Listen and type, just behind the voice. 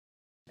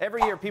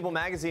Every year, People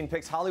magazine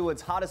picks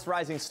Hollywood's hottest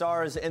rising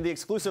stars in the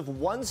exclusive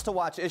Ones to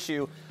Watch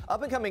issue.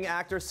 Up-and-coming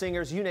actors,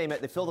 singers, you name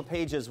it, they fill the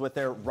pages with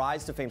their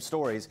rise to fame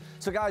stories.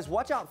 So guys,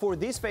 watch out for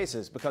these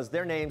faces because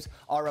their names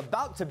are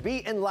about to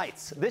be in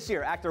lights. This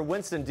year, actor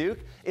Winston Duke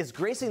is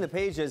gracing the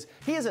pages.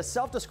 He is a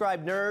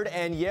self-described nerd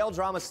and Yale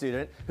drama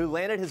student who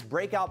landed his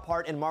breakout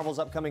part in Marvel's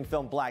upcoming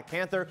film Black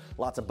Panther.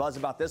 Lots of buzz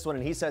about this one,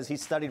 and he says he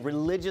studied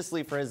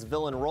religiously for his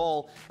villain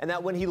role, and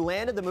that when he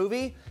landed the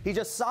movie, he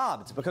just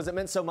sobbed because it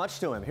meant so much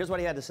to him. Here's what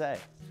he had to say.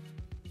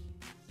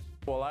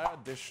 Well, I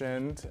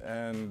auditioned,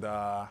 and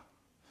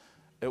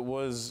it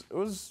was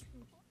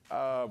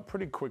a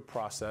pretty quick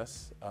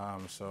process.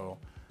 So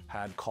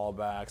had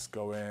callbacks,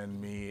 go in,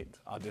 meet,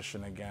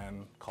 audition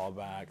again,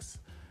 callbacks,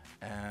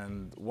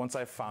 and once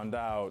I found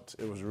out,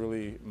 it was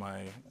really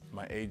my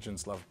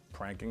agents loved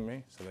pranking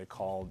me, so they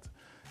called,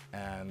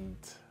 and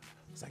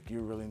it's like,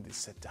 you really need to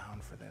sit down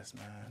for this,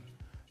 man.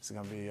 It's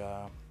gonna be,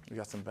 we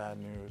got some bad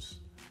news.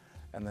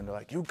 And then they're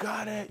like, you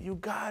got it,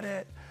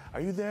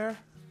 are you there?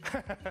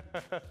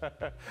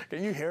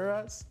 Can you hear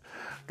us?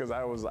 Because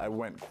I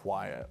went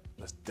quiet,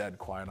 just dead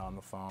quiet on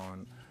the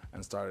phone,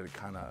 and started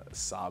kind of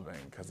sobbing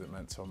because it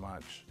meant so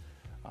much.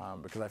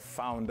 Because I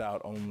found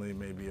out only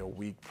maybe a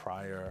week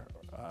prior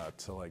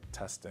to like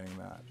testing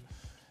that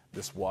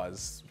this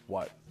was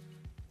what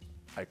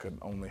I could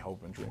only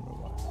hope and dream it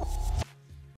was.